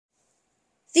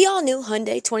The all-new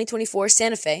Hyundai 2024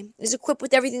 Santa Fe is equipped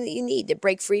with everything that you need to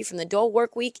break free from the dull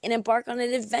work week and embark on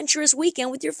an adventurous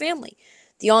weekend with your family.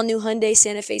 The all-new Hyundai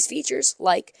Santa Fe's features,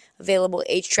 like available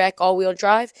H-Track all-wheel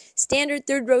drive, standard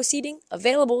third-row seating,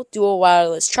 available dual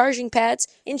wireless charging pads,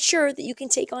 ensure that you can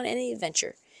take on any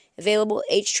adventure. Available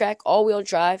H-Track all-wheel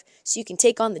drive so you can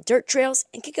take on the dirt trails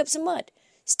and kick up some mud.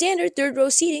 Standard third-row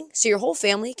seating so your whole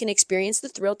family can experience the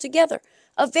thrill together.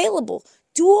 Available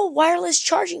dual wireless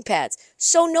charging pads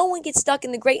so no one gets stuck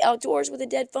in the great outdoors with a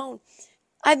dead phone.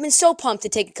 I've been so pumped to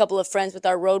take a couple of friends with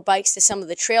our road bikes to some of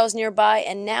the trails nearby,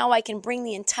 and now I can bring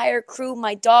the entire crew,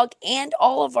 my dog, and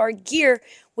all of our gear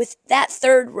with that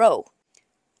third row.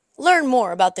 Learn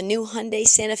more about the new Hyundai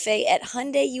Santa Fe at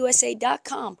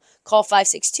HyundaiUSA.com. Call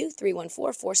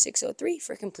 562-314-4603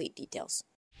 for complete details.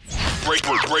 We're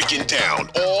breaking down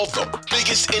all the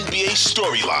biggest NBA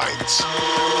storylines.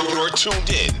 You're tuned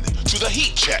in to The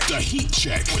Heat Check. The Heat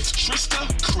Check with Trista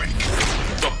Crick.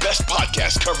 The best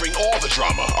podcast covering all the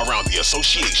drama around the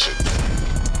association.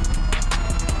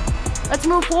 Let's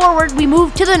move forward. We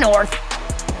move to the north.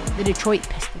 The Detroit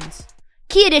Pistons.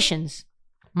 Key additions.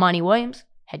 Monty Williams,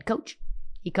 head coach.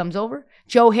 He comes over.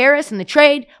 Joe Harris in the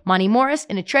trade. Monty Morris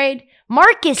in the trade.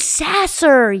 Marcus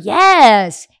Sasser,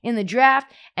 yes, in the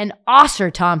draft. And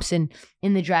Oscar Thompson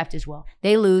in the draft as well.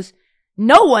 They lose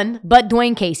no one but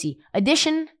Dwayne Casey.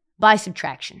 Addition by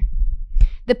subtraction.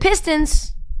 The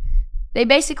Pistons, they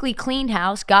basically cleaned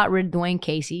house, got rid of Dwayne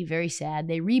Casey. Very sad.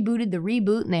 They rebooted the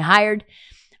reboot and they hired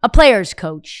a players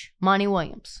coach, Monty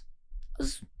Williams. I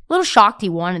was a little shocked he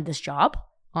wanted this job,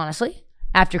 honestly.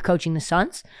 After coaching the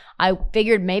Suns, I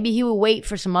figured maybe he would wait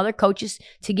for some other coaches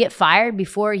to get fired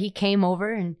before he came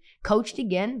over and coached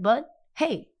again. But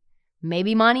hey,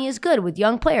 maybe Monty is good with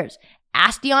young players.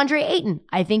 Ask DeAndre Ayton.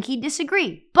 I think he'd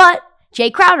disagree. But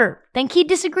Jay Crowder, think he'd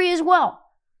disagree as well.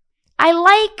 I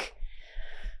like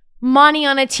Monty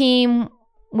on a team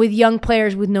with young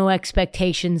players with no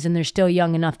expectations and they're still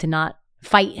young enough to not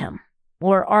fight him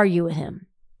or argue with him.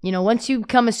 You know, once you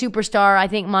become a superstar, I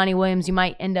think Monty Williams, you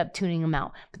might end up tuning him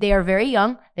out. But they are very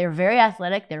young. They're very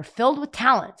athletic. They're filled with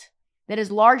talent that has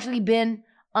largely been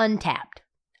untapped.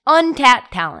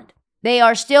 Untapped talent. They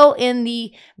are still in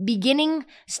the beginning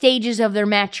stages of their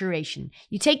maturation.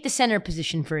 You take the center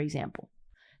position, for example.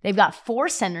 They've got 4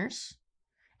 centers,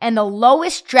 and the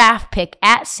lowest draft pick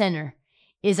at center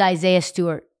is Isaiah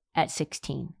Stewart at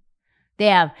 16. They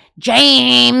have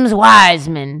James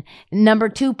Wiseman, number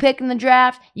 2 pick in the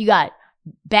draft. You got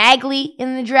Bagley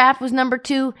in the draft was number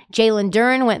 2. Jalen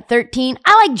Duren went 13.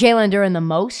 I like Jalen Duren the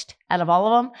most out of all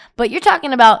of them. But you're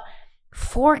talking about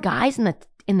 4 guys in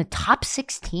the top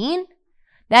 16?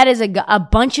 That is a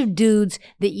bunch of dudes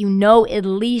that you know at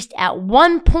least at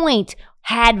one point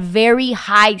had very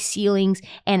high ceilings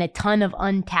and a ton of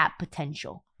untapped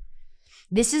potential.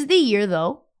 This is the year,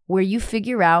 though, where you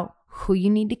figure out who you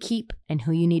need to keep and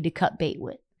who you need to cut bait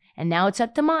with. And now it's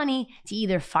up to Monty to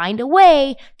either find a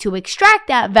way to extract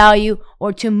that value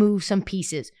or to move some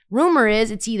pieces. Rumor is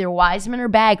it's either Wiseman or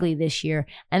Bagley this year.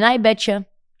 And I betcha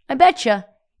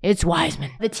it's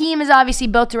Wiseman. The team is obviously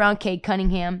built around Cade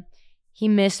Cunningham. He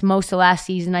missed most of last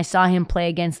season. I saw him play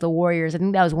against the Warriors. I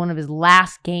think that was one of his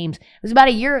last games. It was about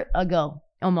a year ago,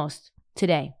 almost,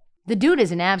 today. The dude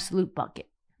is an absolute bucket.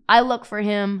 I look for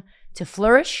him to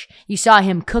flourish. You saw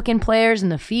him cooking players in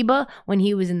the FIBA when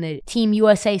he was in the Team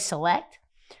USA Select.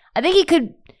 I think he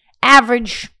could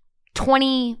average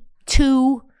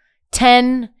 22,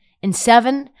 10, and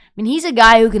 7. I mean, he's a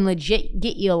guy who can legit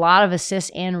get you a lot of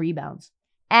assists and rebounds.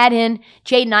 Add in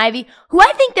Jaden Ivey, who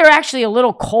I think they're actually a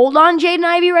little cold on Jaden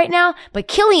Ivey right now, but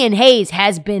Killian Hayes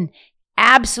has been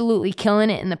absolutely killing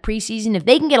it in the preseason. If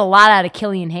they can get a lot out of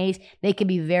Killian Hayes, they could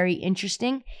be very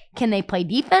interesting. Can they play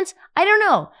defense? I don't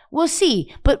know. We'll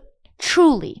see. But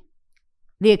truly,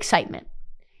 the excitement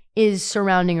is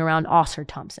surrounding around Oscar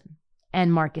Thompson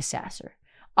and Marcus Sasser.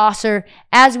 Oscar,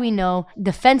 as we know,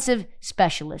 defensive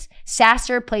specialist.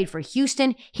 Sasser played for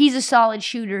Houston. He's a solid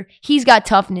shooter. He's got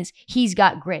toughness. He's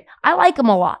got grit. I like him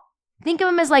a lot. Think of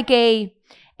him as like a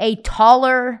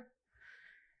taller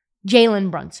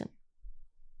Jalen Brunson.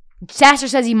 Sasser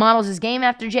says he models his game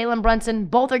after Jalen Brunson.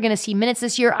 Both are going to see minutes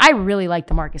this year. I really like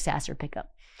the Marcus Sasser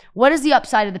pickup. What is the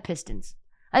upside of the Pistons?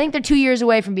 I think they're 2 years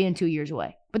away from being 2 years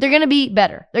away. But they're going to be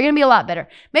better. They're going to be a lot better.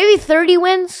 Maybe 30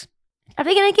 wins. Are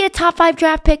they going to get a top 5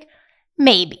 draft pick?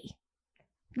 Maybe.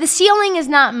 The ceiling is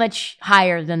not much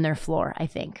higher than their floor, I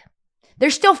think. They're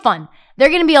still fun. They're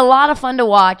going to be a lot of fun to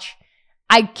watch.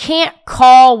 I can't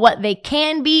call what they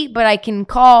can be, but I can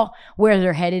call where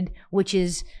they're headed, which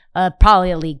is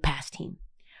probably a league pass team.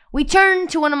 We turn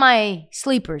to one of my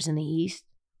sleepers in the East,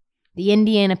 the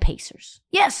Indiana Pacers.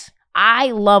 Yes,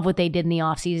 I love what they did in the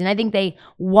offseason. I think they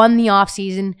won the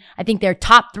offseason. I think they're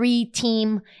top 3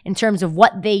 team in terms of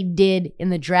what they did in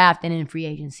the draft and in free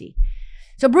agency.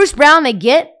 So Bruce Brown, they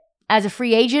get as a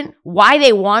free agent. Why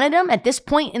they wanted him at this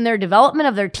point in their development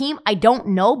of their team, I don't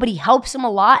know, but he helps them a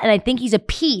lot, and I think he's a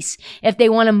piece if they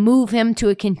want to move him to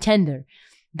a contender.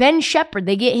 Ben Shepherd,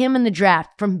 they get him in the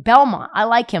draft from Belmont. I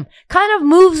like him. Kind of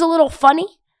moves a little funny,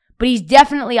 but he's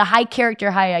definitely a high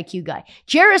character, high IQ guy.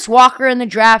 Jarris Walker in the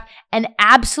draft, an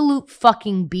absolute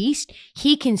fucking beast.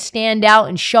 He can stand out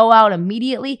and show out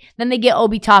immediately. Then they get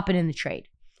Obi Toppin in the trade.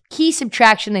 Key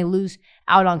subtraction, they lose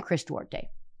out on Chris Duarte.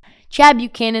 Chad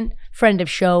Buchanan, friend of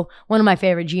show, one of my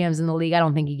favorite GMs in the league. I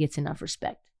don't think he gets enough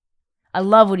respect. I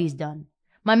love what he's done.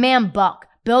 My man Buck,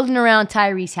 building around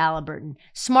Tyrese Halliburton.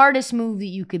 Smartest move that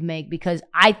you could make because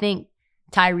I think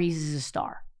Tyrese is a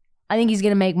star. I think he's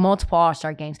going to make multiple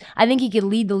All-Star games. I think he could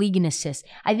lead the league in assists.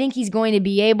 I think he's going to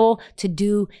be able to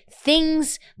do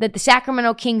things that the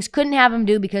Sacramento Kings couldn't have him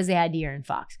do because they had De'Aaron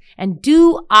Fox. And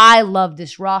do I love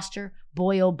this roster?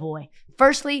 Boy, oh boy.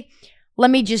 Firstly,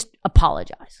 let me just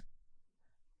apologize.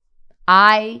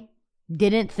 I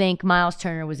didn't think Miles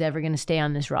Turner was ever going to stay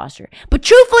on this roster. But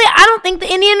truthfully, I don't think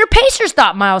the Indiana Pacers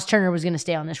thought Miles Turner was going to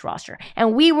stay on this roster.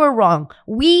 And we were wrong.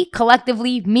 We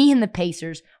collectively, me and the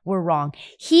Pacers, were wrong.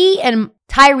 He and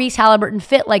Tyrese Halliburton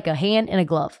fit like a hand in a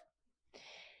glove.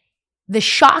 The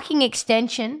shocking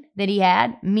extension that he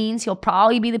had means he'll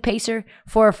probably be the Pacer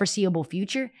for a foreseeable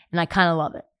future. And I kind of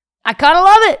love it.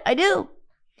 I do.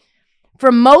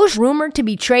 For most rumored to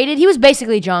be traded, he was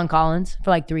basically John Collins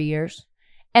for like 3 years.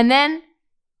 And then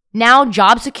now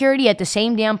job security at the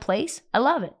same damn place. I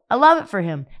love it. I love it for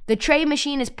him. The trade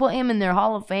machine has put him in their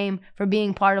Hall of Fame for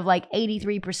being part of like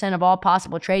 83% of all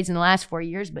possible trades in the last 4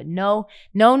 years. But no.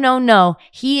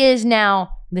 He is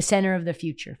now the center of the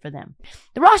future for them.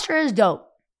 The roster is dope.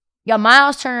 You got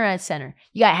Miles Turner at center.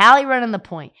 You got Hallie running the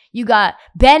point. You got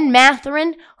Ben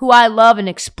Mathurin, who I love, an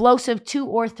explosive 2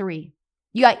 or 3.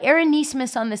 You got Aaron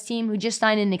Nesmith on this team who just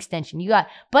signed an extension. You got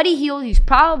Buddy Hield, who's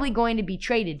probably going to be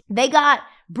traded. They got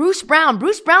Bruce Brown.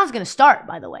 Bruce Brown's going to start,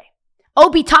 by the way.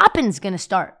 Obi Toppin's going to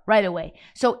start right away.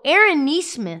 So Aaron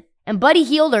Nesmith and Buddy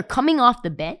Hield are coming off the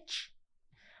bench.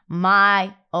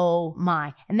 My, oh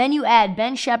my. And then you add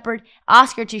Ben Shepherd,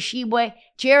 Oscar Tshiebwe,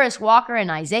 Jarris Walker, and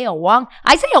Isaiah Wong.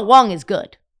 Isaiah Wong is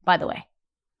good, by the way.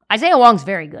 Isaiah Wong's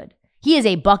very good. He is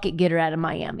a bucket getter out of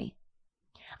Miami.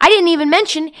 I didn't even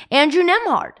mention Andrew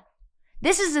Nembhard.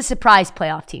 This is a surprise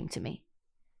playoff team to me.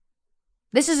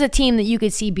 This is a team that you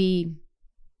could see be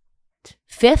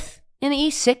 5th in the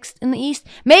East, 6th in the East.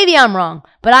 Maybe I'm wrong,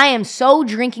 but I am so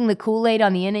drinking the Kool-Aid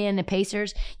on the Indiana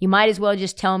Pacers, you might as well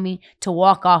just tell me to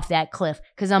walk off that cliff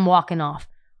because I'm walking off.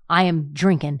 I am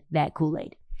drinking that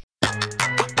Kool-Aid.